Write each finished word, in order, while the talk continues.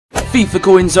FIFA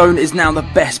Coin Zone is now the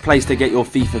best place to get your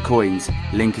FIFA coins.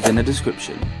 Link is in the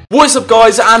description. What's up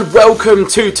guys, and welcome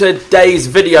to today's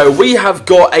video. We have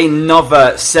got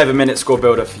another 7-minute squad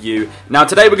builder for you. Now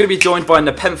today we're going to be joined by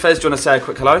Nepenthez. Do you want to say a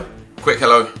quick hello? Quick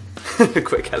hello.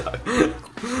 Quick hello.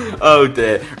 Oh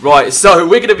dear. Right, so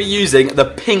we're going to be using the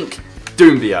pink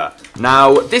Doumbia.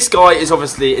 Now, this guy is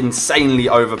obviously insanely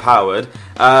overpowered,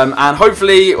 and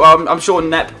hopefully, well, I'm sure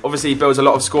Nep obviously builds a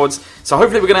lot of squads, so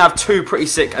hopefully we're going to have two pretty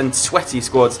sick and sweaty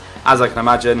squads, as I can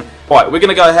imagine. Right, we're going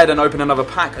to go ahead and open another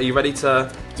pack. Are you ready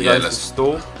to go into the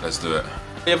store? Let's do it.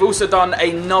 We have also done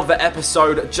another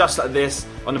episode just like this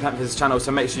on the Nepenthez channel,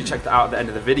 so make sure you check that out at the end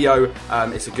of the video.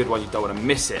 It's a good one, you don't want to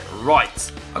miss it.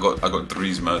 Right. I got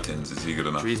Dries Mertens. Is he good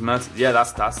enough? Dries Mertens, yeah,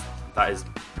 that is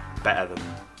better than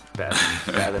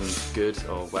good,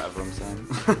 or whatever I'm saying.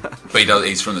 But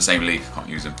he's from the same league, can't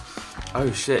use him.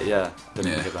 Oh shit, yeah.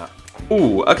 Didn't think of that.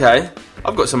 Ooh, okay.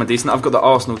 I've got someone decent. I've got the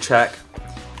Arsenal check.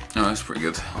 Oh, that's pretty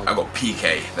good. I've got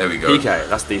PK. There we go. PK,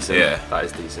 that's decent. Yeah. That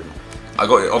is decent.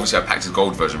 Obviously I packed his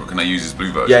gold version, but can I use his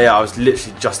blue version? Yeah, I was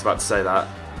literally just about to say that.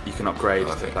 You can upgrade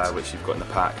the player which you've got in the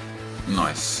pack.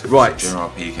 Nice. Right.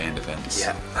 Gerard PK in defence.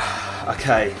 Yeah.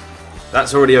 Okay.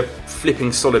 That's already a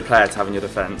flipping solid player to have in your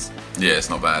defence. Yeah, it's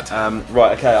not bad.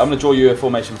 Right, okay, I'm going to draw you a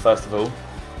formation first of all.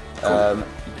 Cool.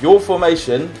 Your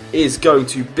formation is going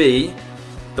to be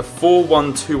the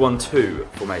 4-1-2-1-2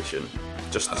 formation.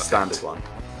 Just the standard one.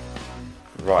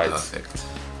 Right. Perfect.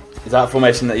 Is that a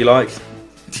formation that you like?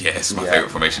 Yeah, it's my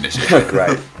favourite formation this year.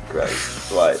 Great.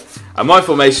 Right. And my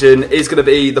formation is going to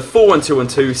be the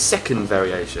 4-1-2-1-2 second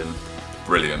variation.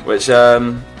 Brilliant. Which,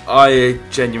 I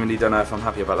genuinely don't know if I'm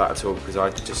happy about that at all, because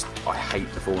I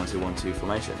hate the 4-1-2-1-2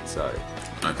 formation, so...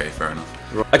 Okay, fair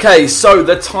enough. Okay, so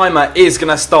the timer is going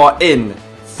to start in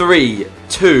 3,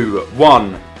 2,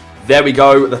 1. There we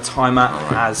go, the timer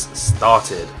has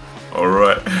started.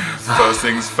 Alright, first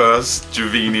things first,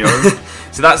 Javinho.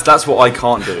 So that's what I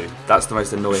can't do. That's the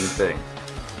most annoying thing.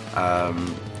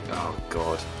 Oh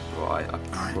god, right,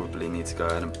 I probably need to go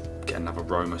ahead and get another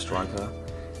Roma striker.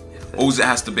 All it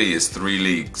has to be is 3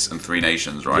 leagues and 3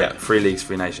 nations, right? Yeah, 3 leagues,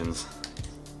 3 nations.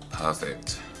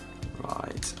 Perfect.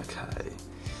 Right, okay.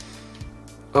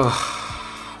 Ugh,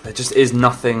 there just is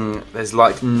nothing, there's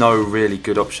like no really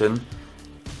good option.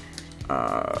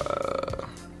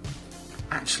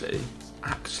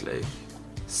 Actually,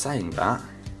 saying that.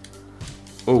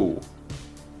 Ooh.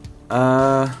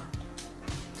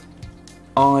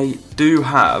 I do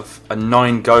have a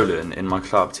 9 Golan in my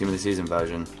club, team of the season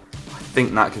version. I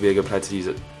think that could be a good player to use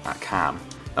at Cam.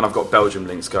 And I've got Belgium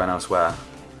links going elsewhere.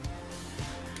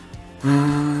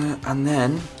 And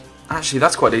then, actually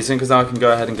that's quite decent, because now I can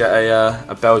go ahead and get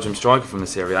a Belgium striker from the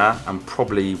Serie A, and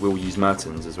probably will use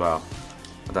Mertens as well.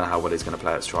 I don't know how well he's going to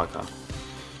play at striker,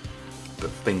 but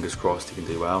fingers crossed he can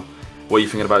do well. What are you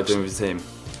thinking about doing with the team?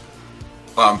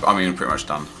 Well, I mean, pretty much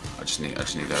done. I just need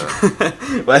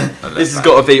a... Well, this has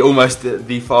got to be almost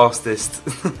the fastest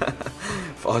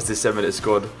 7-minute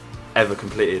squad ever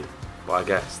completed by a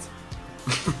guest.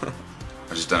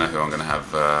 I just don't know who I'm going to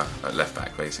have at left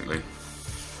back, basically.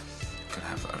 Can I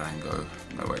have Arango?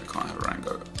 No way, I can't have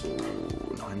Arango.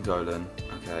 Ooh, 9 Golan.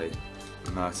 Okay.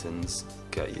 Mertens,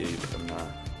 get you from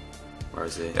there. Where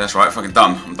is he? Yeah, that's right, fucking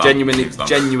done. I'm done.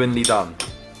 Genuinely done.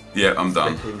 Yeah, I'm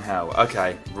done. Flipping hell.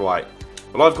 Okay, right.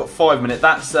 Well, I've got 5 minutes.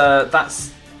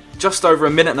 That's just over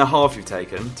 1.5 minutes you've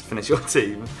taken to finish your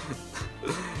team.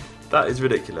 That is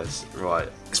ridiculous. Right.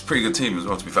 It's a pretty good team as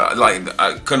well, to be fair. Like,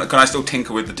 can I still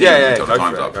tinker with the team until the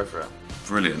time's up? Go for it.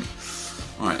 Brilliant.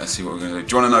 Alright, let's see what we're going to do.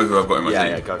 Do you want to know who I've got in my team?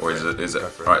 Yeah, go for it. Or is it?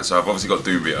 Alright, so I've obviously got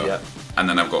Doumbia, and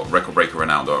then I've got Record Breaker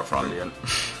Ronaldo up front. Brilliant.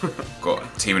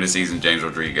 Got Team of the Season James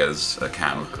Rodriguez at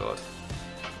Cam. Oh god.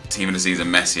 Team of the Season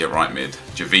Messi at right mid.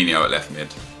 Javinho at left mid.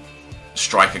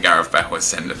 Striker Gareth Bale at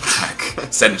centre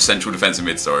back. Central defensive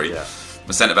mid, sorry. Yeah.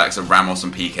 My centre backs are Ramos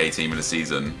and PK team of the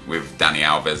season, with Dani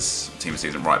Alves team of the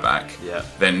season right back. Yeah.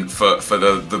 Then for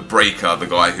the breaker, the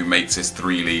guy who makes his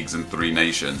 3 leagues and 3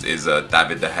 nations is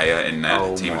David De Gea in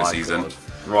there, team of the season. God.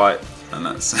 Right. And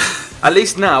that's at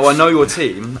least now I know your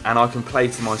team and I can play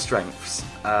to my strengths.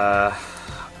 Well,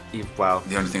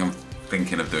 the only thing I'm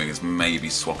thinking of doing is maybe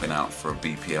swapping out for a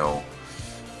BPL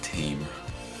team.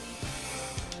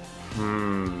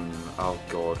 Oh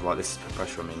god, right, this is putting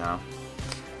pressure on me now.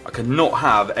 I cannot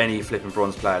have any flipping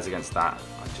bronze players against that.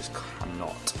 I just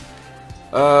cannot.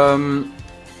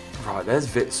 Right, there's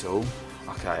Witsel.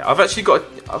 Okay,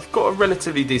 I've got a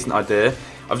relatively decent idea.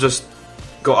 I've just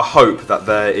got to hope that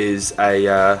there is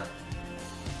a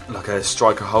like a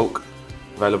striker Hulk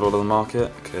available on the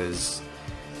market, because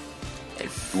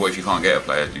What if you can't get a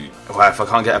player? Well, if I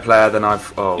can't get a player, then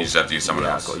You just have to use someone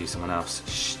else. I've got to use someone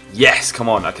else. Yes, come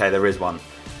on. Okay, there is one.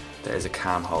 There is a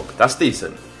Cam Hulk. That's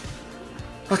decent.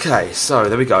 Okay, so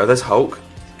there we go. There's Hulk.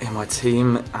 In my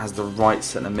team as the right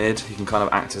centre mid. He can kind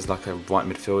of act as like a right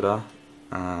midfielder.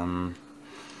 Oh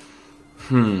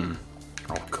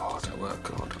god.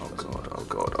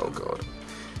 Oh god.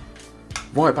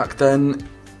 Right back then.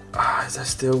 Is there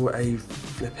still a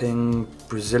flipping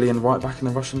Brazilian right back in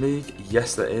the Russian league?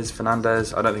 Yes, there is.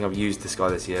 Fernandez. I don't think I've used this guy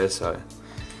this year, so.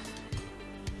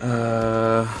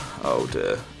 Oh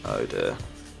dear.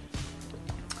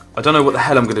 I don't know what the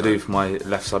hell I'm going to do for my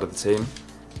left side of the team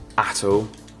at all.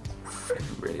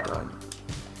 Really don't.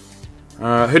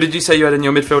 Who did you say you had in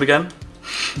your midfield again?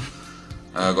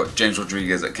 I got James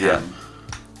Rodriguez at Cam,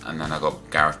 and then I got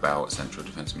Gareth Bale at central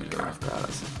defensive midfield. Gareth Bale,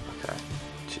 okay.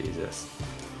 Jesus.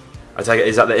 I take it,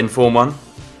 is that the inform one?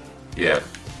 Yeah.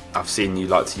 I've seen you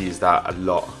like to use that a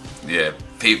lot. Yeah,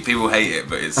 people hate it,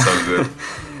 but it's so good.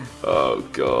 Oh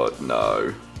god,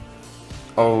 no.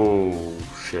 Oh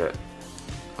shit.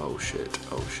 Oh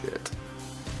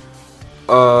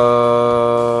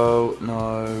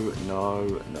no.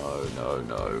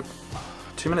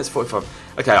 2 minutes 45.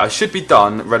 Okay, I should be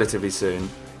done relatively soon.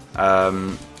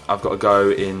 I've got to go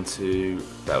into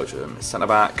Belgium. Centre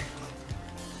back.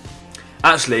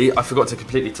 Actually, I forgot to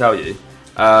completely tell you.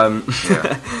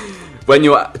 When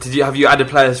have you added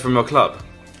players from your club?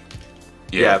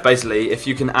 Yeah. Basically, if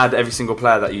you can add every single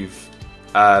player that you've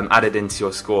added into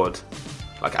your squad,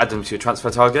 like add them to your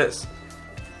transfer targets,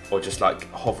 or just like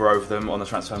hover over them on the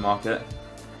transfer market.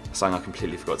 Something I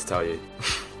completely forgot to tell you.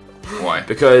 Why?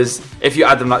 Because if you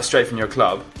add them like straight from your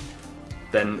club,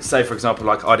 then say for example,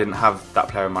 like I didn't have that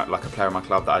player in my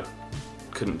club that I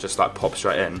couldn't just like pop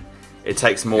straight in. It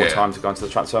takes more time to go into the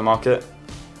transfer market.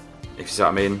 If you see what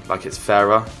I mean, like it's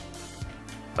fairer.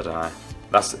 I don't know.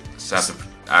 So I have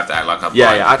to act like I'm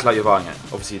buying it. Act like you're buying it.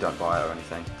 Obviously you don't buy it or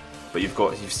anything, but you've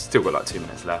still got like 2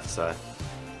 minutes left. So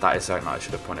that is something that I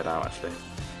should have pointed out actually.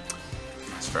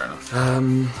 That's fair enough.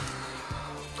 Another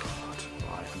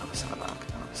centre back.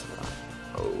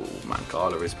 Oh,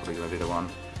 Mangala is probably going to be the one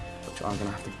which I'm going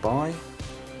to have to buy.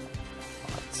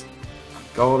 Right,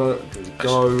 Mangala, there we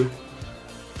go.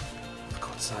 For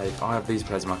God's sake, I have these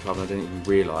players in my club and I didn't even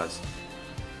realise.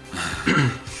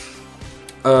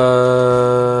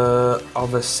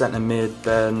 Other centre mid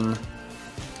then.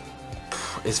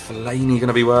 Is Fellaini going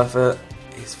to be worth it?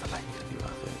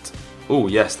 Oh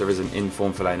yes, there is an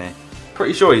inform Fellaini.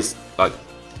 Pretty sure he's like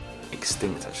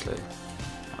extinct actually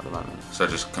at the moment. So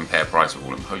just compare price with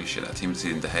all of them. Holy shit, that team of the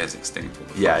season De Gea is extinct.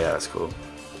 Yeah, that's cool.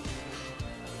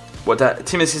 What, that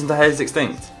team of the season De Gea is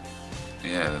extinct?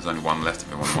 Yeah, there's only one left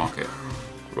of him on the market.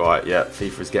 Right, yeah,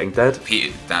 FIFA is getting dead.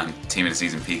 Damn, team of the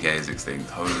season PK is extinct.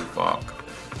 Holy fuck.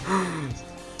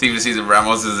 Team of the season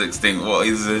Ramos is extinct. What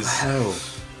is this? Hell.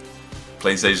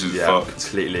 PlayStation's fucked.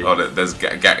 Completely. Oh, there's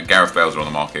Gareth Bale's on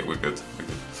the market. We're good.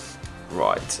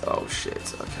 Right. Oh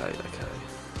shit. Okay.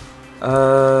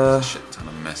 Shit ton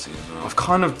of Messi as well. I've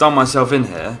kind of done myself in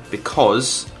here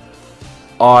because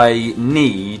I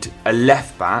need a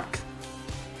left back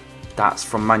that's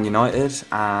from Man United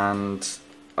and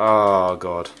oh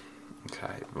god.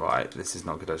 Okay. Right. This is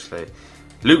not good actually.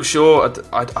 Luke Shaw.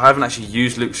 I haven't actually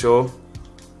used Luke Shaw.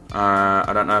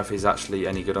 I don't know if he's actually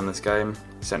any good on this game.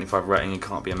 75 rating. He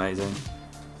can't be amazing.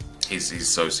 He's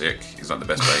so sick. He's like the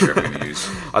best player you're ever going to use.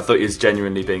 I thought he was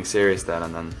genuinely being serious then,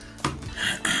 and then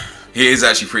he is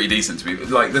actually pretty decent to be.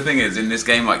 Like the thing is, in this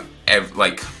game, like I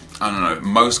don't know,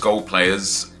 most goal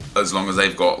players, as long as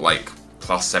they've got like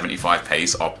plus 75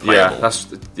 pace, are playable.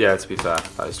 To be fair,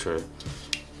 that is true.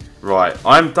 Right,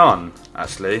 I'm done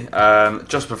actually.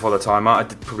 Just before the timer, I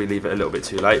did probably leave it a little bit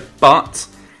too late, but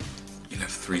you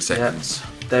left 3 seconds.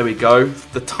 There we go.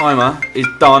 The timer is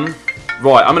done.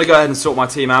 Right, I'm going to go ahead and sort my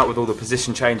team out with all the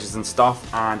position changes and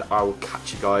stuff, and I will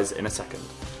catch you guys in a second.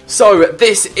 So,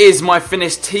 this is my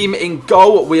finished team in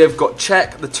goal. We have got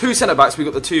Teqq, the 2 centre-backs. We've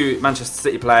got the 2 Manchester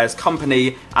City players,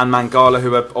 Company and Mangala,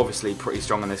 who are obviously pretty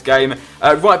strong in this game.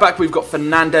 Right back, we've got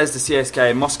Fernandez, the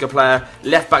CSKA Moscow player.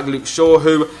 Left back, Luke Shaw,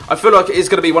 who I feel like is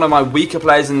going to be one of my weaker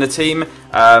players in the team,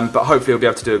 but hopefully he'll be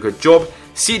able to do a good job.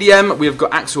 CDM, we've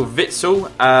got Axel Witsel.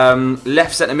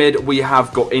 Left centre mid, we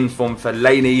have got Inform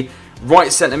Fellaini.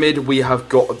 Right centre mid, we have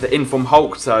got the Inform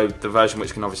Hulk, so the version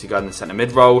which can obviously go in the centre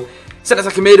mid role. Centre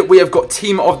attacking mid, we have got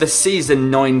Team of the Season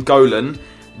 9 Golan.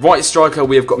 Right striker,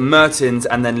 we have got Mertens,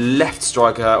 and then left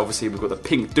striker, obviously we've got the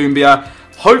pink Doumbia.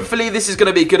 Hopefully this is going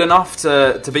to be good enough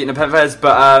to beat Nepenthez,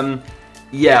 but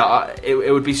yeah,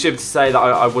 it would be stupid to say that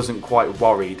I wasn't quite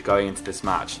worried going into this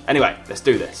match. Anyway, let's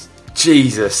do this.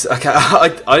 Jesus. Okay,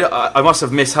 I must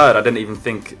have misheard. I didn't even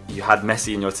think you had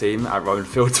Messi in your team at Roman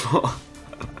Fieldsport.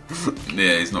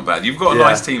 Yeah, he's not bad. You've got a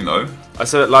nice team though. I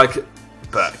said like,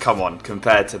 but come on,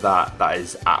 compared to that, that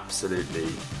is absolutely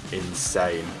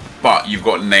insane. But you've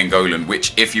got Nangolan,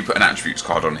 which if you put an attributes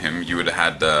card on him, you would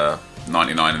have had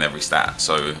 99 in every stat.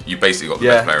 So you basically got the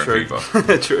best player in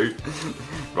FIFA. True.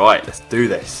 Right, let's do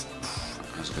this.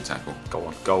 That's a good tackle.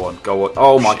 Go on.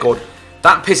 Oh my god.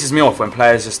 That pisses me off when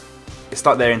players just... It's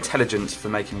like their intelligence for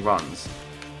making runs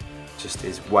just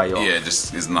is way off. Yeah,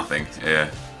 just is nothing.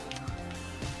 Yeah.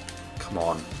 Come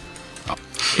on.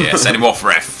 Yeah, send him off,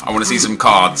 ref. I want to see some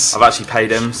cards. I've actually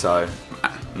paid him, so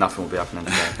nothing will be happening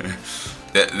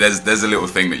today. There's a little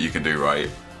thing that you can do, right?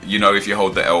 You know, if you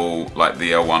hold the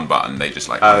L1 button, they just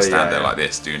like stand there like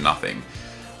this, do nothing.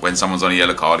 When someone's on a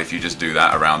yellow card, if you just do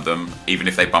that around them, even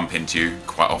if they bump into you,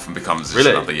 quite often becomes just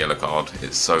another yellow card.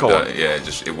 It's so dirty. Yeah,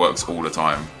 it works all the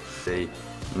time. See,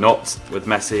 not with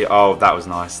Messi. Oh, that was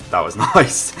nice. That was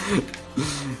nice.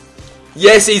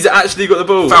 Yes, he's actually got the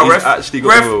ball. Foul, he's ref. actually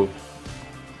got the ball.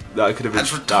 That could have been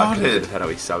retarded. A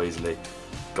penalty so easily.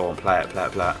 Go on, play it.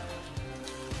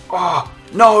 Oh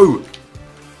no!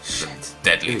 Shit.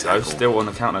 Deadly tackle. Still on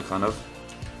the counter, kind of.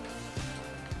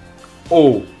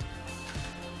 Oh.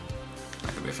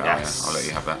 That could be a foul. Yes. Yeah. I'll let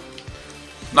you have that.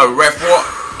 No, ref.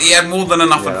 What? He had more than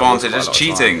enough advantage. It's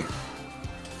cheating.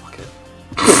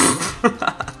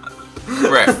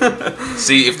 Ref.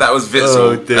 See, if that was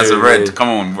Witsel as a red, come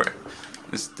on.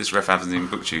 This ref hasn't even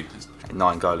booked you.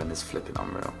 Nangolan is flipping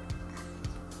unreal.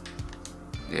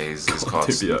 Yeah, his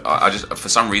cards. I just, for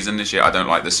some reason this year, I don't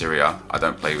like the Syria. I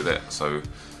don't play with it, so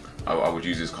I would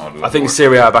use his card. I think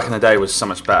Syria back in the day was so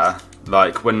much better.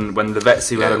 Like when the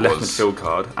Vetsi had a left midfield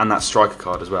card and that striker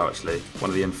card as well. Actually, one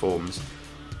of the informs.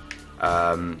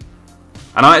 And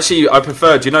I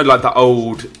preferred, you know, like that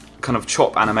old kind of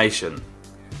chop animation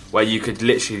where you could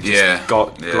literally just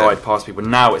glide past people.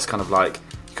 Now it's kind of like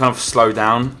you kind of slow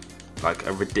down like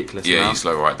a ridiculous amount. Yeah, you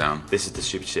slow right down. This is the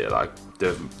stupid shit that I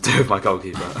do with my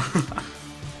goalkeeper.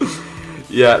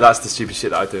 Yeah, that's the stupid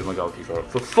shit that I do with my goalkeeper.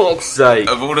 For fuck's sake!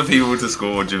 Of all the people to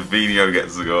score, Javinho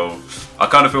gets the goal. I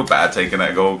kind of feel bad taking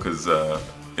that goal because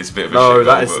it's a bit of a shit goal.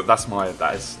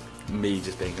 That is me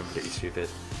just being completely stupid.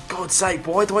 God's sake,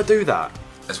 why do I do that?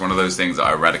 It's one of those things that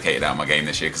I eradicated out of my game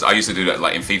this year because I used to do that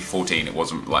like in FIFA 14. It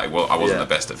wasn't like I wasn't the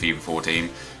best at FIFA 14,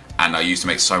 and I used to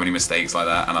make so many mistakes like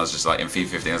that. And I was just like in FIFA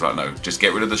 15, I was like, no, just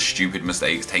get rid of the stupid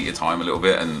mistakes, take your time a little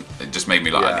bit, and it just made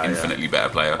me like an infinitely better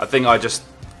player. I think I'd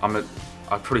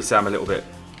probably say I'm a little bit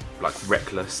like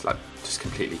reckless, like just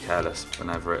completely careless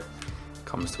whenever it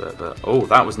comes to it. But oh,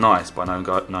 that was nice by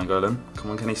Nangolan.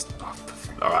 Come on, can he?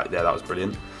 All right, yeah, that was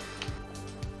brilliant.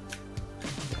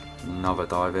 Another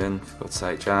dive in, for God's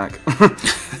sake, Jack.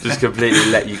 Just completely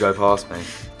let you go past me.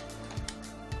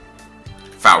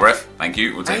 Foul, ref. Thank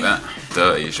you. We'll take that.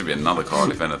 Dirty. It should be another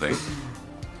card, if anything.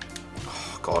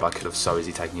 Oh, God, I could have so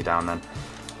easily taken you down then.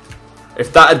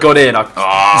 If that had gone in,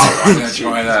 why did I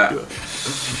try that?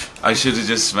 I should have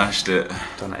just smashed it.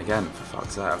 Done it again, for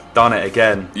fuck's sake. I've done it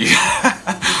again.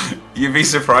 Yeah. You'd be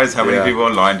surprised how many people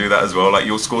online do that as well. Like,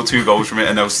 you'll score 2 goals from it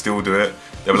and they'll still do it.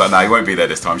 They'll be like, nah, he won't be there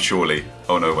this time, surely.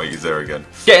 Oh no, wait, he's there again.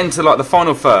 Get into like the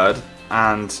final third,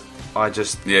 and I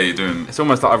just... Yeah, you're doing... It's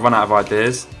almost like I've run out of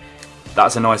ideas.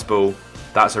 That's a nice ball.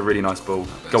 That's a really nice ball.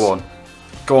 Go on.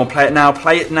 Go on, play it now.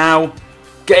 Play it now.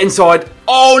 Get inside.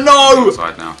 Oh no!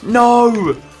 Inside now.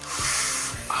 No!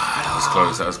 That was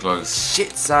close, that was close.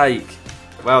 Shit's sake.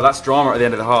 Well, that's drama at the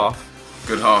end of the half.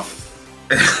 Good half.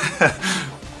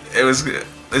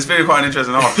 It's been quite an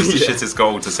interesting half, just the shittest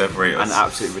goal to separate us. An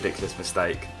absolutely ridiculous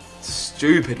mistake.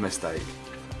 Stupid mistake.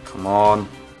 Come on.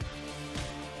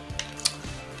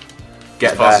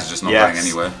 Get there. Pass is just not going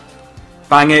anywhere.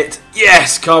 Bang it.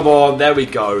 Yes, come on. There we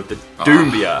go. The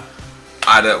Doumbia.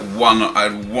 I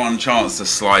had one chance to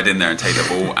slide in there and take the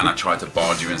ball, and I tried to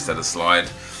barge you instead of slide.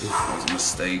 That was a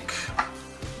mistake.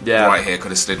 Yeah. Right here,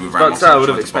 could have slid with Ramos. I would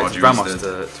have expected Ramos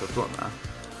to have gone there.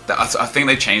 I think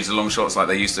they changed the long shots. Like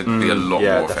they used to be a lot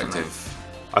more effective.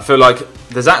 I feel like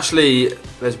there's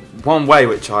one way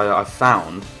which I've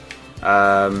found. Like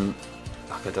I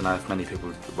don't know if many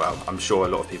people. Well, I'm sure a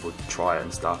lot of people try it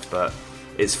and stuff, but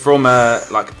it's from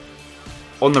like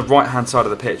on the right hand side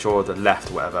of the pitch or the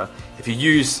left or whatever. If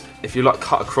you like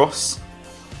cut across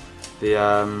the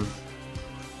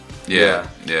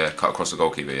cut across the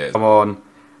goalkeeper. Yeah. Come on,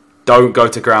 don't go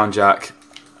to ground, Jack.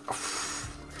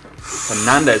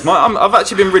 Fernandez. I've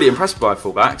actually been really impressed by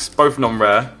fullbacks, both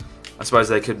non-rare. I suppose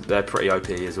they're pretty OP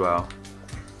as well.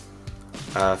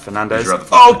 Fernandez.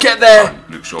 Oh, get there!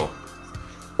 Luke Shaw.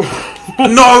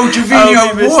 No,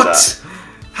 Javinho, what?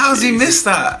 How's he missed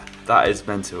that? That is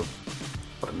mental.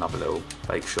 What another little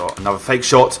fake shot. Another fake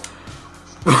shot.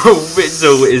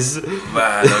 Witzel is...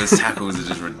 Man, those tackles are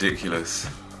just ridiculous.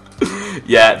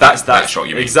 Yeah, that's that. That shot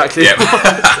you mean. Exactly. Yep.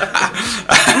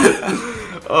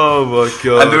 Oh my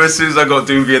god. I knew as soon as I got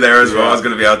Doumbia there as well, I was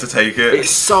going to be able to take it. It's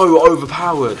so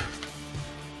overpowered.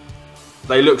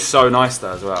 They look so nice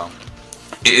there as well.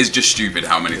 It is just stupid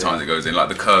how many times it goes in. Like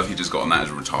the curve he just got on that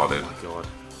is retarded. Oh my god.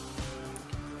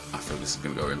 I feel this is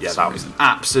going to go in. Yeah, that was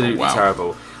absolutely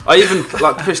terrible. I even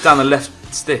like pushed down the left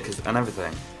stick and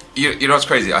everything. You know what's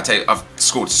crazy? I've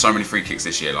scored so many free kicks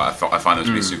this year. Like I find them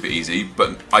to be super easy,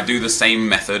 but I do the same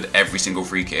method every single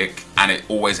free kick, and it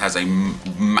always has a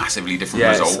massively different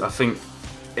result. I think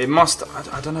it must.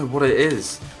 I don't know what it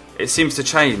is. It seems to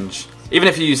change, even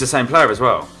if you use the same player as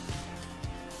well.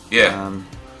 Yeah,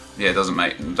 yeah. It doesn't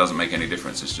make any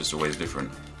difference. It's just always different.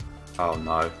 Oh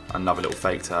no! Another little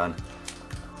fake turn.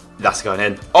 That's going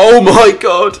in. Oh my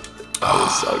god! That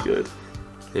was so good.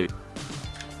 Here we go.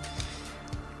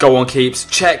 Go on, keeps.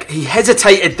 Check. He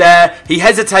hesitated there. He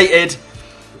hesitated.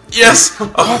 Yes.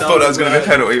 Oh, I thought that was going to be a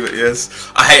penalty, but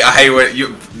yes. I hate when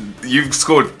you've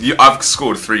scored. I've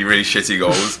scored 3 really shitty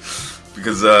goals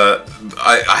because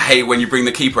I hate when you bring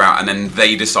the keeper out and then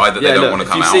they decide that they don't want to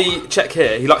come out. You see, check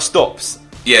here. He like stops.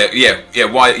 Yeah.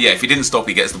 Why? Yeah. If he didn't stop,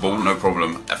 he gets the ball. No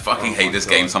problem. I fucking hate this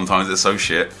game. Sometimes it's so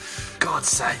shit. God's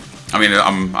sake. I mean,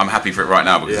 I'm happy for it right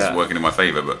now because it's working in my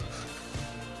favour, but.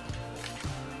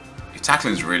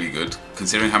 Tackling's really good,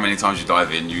 considering how many times you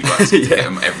dive in. You like to get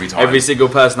them every time. Every single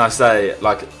person I say,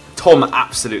 like Tom,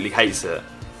 absolutely hates it.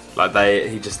 Like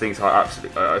he just thinks I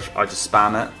just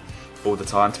spam it all the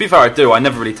time. To be fair, I do. I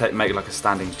never really make like a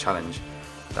standing challenge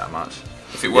that much.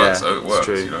 If it works, it works.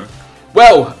 True. You know.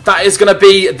 Well, that is going to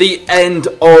be the end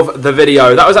of the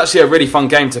video. That was actually a really fun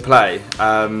game to play.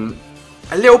 A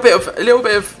little bit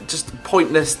of just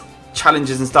pointless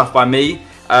challenges and stuff by me.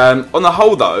 On the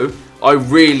whole, though, I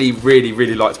really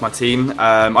liked my team.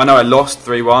 I know I lost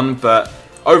 3-1, but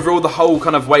overall the whole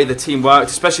kind of way the team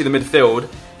worked, especially the midfield,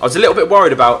 I was a little bit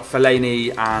worried about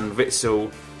Fellaini and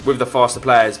Witzel with the faster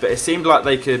players, but it seemed like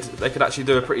they could actually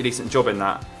do a pretty decent job in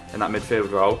that midfield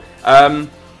role.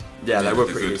 Yeah, they were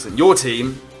pretty decent. Your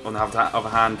team, on the other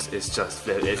hand, it's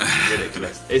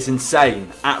ridiculous. It's insane,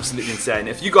 absolutely insane.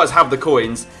 If you guys have the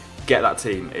coins, get that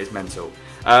team. It's mental.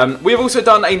 We have also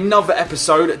done another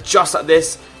episode just like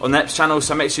this on the Nep's channel,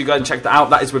 so make sure you go and check that out.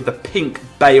 That is with the pink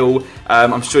bale.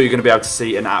 I'm sure you're going to be able to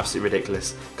see an absolutely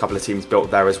ridiculous couple of teams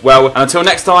built there as well. And until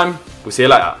next time, we'll see you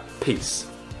later. Peace.